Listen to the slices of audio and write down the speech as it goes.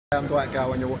I'm Dwight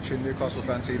Gow and you're watching Newcastle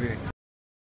Fan TV.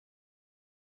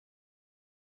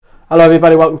 Hello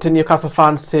everybody, welcome to Newcastle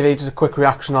Fans TV. Just a quick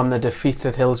reaction on the defeat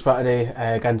at Hillsborough today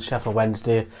against Sheffield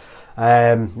Wednesday.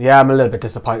 Yeah, I'm a little bit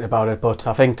disappointed about it, but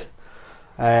I think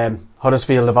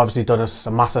Huddersfield have obviously done us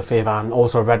a massive favour, and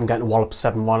also Reading getting walloped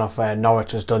 7-1 off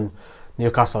Norwich has done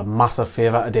Newcastle a massive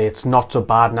favour today. It's not so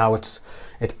bad now, it's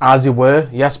as you were.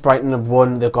 Yes, Brighton have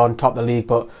won, they've gone top of the league,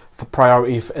 but for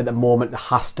priority at the moment it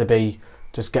has to be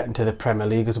just getting to the Premier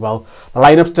League as well. The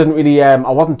lineups didn't really, I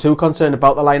wasn't too concerned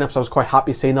about the lineups. I was quite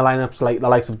happy seeing the lineups, like the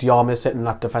likes of Diarma sitting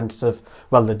that defensive,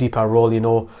 well, the deeper role, you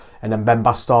know, and then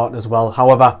Mbemba starting as well.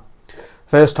 However,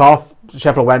 first half,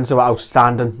 Sheffield Wednesday were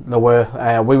outstanding. They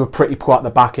were, we were pretty poor at the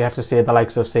back. You have to say the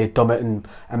likes of, say, Dummett and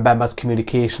Mbemba's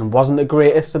communication wasn't the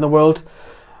greatest in the world.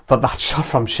 But that shot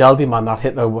from Shelby, man, that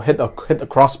hit the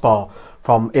crossbar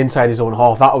from inside his own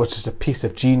half, that was just a piece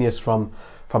of genius from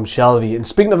Shelby. And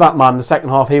speaking of that man, the second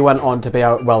half he went on to be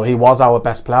he was our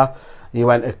best player. He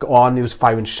went on, he was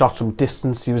firing shots from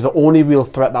distance. He was the only real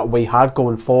threat that we had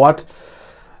going forward.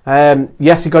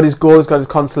 Yes, he got his goals, got his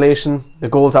consolation. The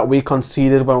goals that we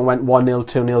conceded when we went 1-0,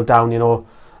 2-0 down, you know,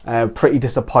 pretty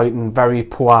disappointing, very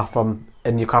poor from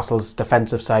Newcastle's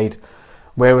defensive side.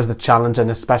 Where was the challenge? And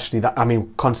especially that, I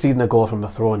mean, conceding a goal from the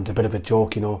throw-in is a bit of a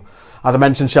joke, you know. As I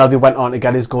mentioned, Shelby went on to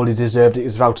get his goal. He deserved it. He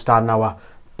was outstanding,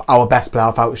 our best player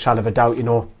without a shadow of a doubt, you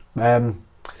know.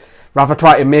 Rafa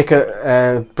tried to make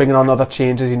it, bringing on other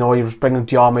changes, you know. He was bringing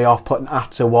Diarma off, putting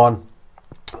Atsu on.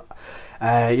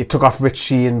 He took off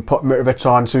Richie and put Mitrovic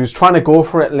on, so he was trying to go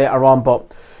for it later on,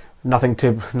 but nothing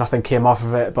came off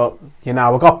of it. But you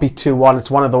know, we got beat 2-1.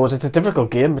 It's one of those. It's a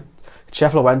difficult game.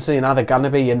 Sheffield Wednesday, you know, they're going to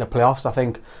be in the playoffs, I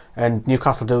think, and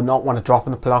Newcastle do not want to drop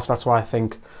in the playoffs. That's why I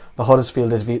think the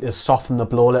Huddersfield defeat has softened the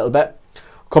blow a little bit.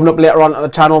 Coming up later on the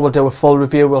channel, we'll do a full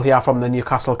review. We'll hear from the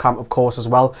Newcastle camp, of course, as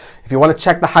well. If you want to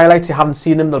check the highlights, you haven't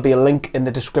seen them, there'll be a link in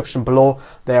the description below.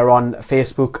 They're on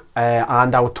Facebook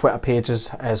and our Twitter pages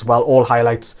as well. All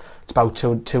highlights. It's about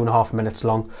two and a half minutes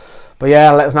long. But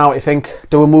yeah, let us know what you think.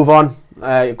 Do we move on?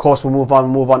 Of course, we'll move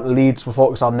on to Leeds. We'll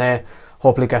focus on there.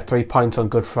 Hopefully get 3 points on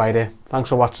Good Friday. Thanks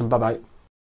for watching. Bye-bye.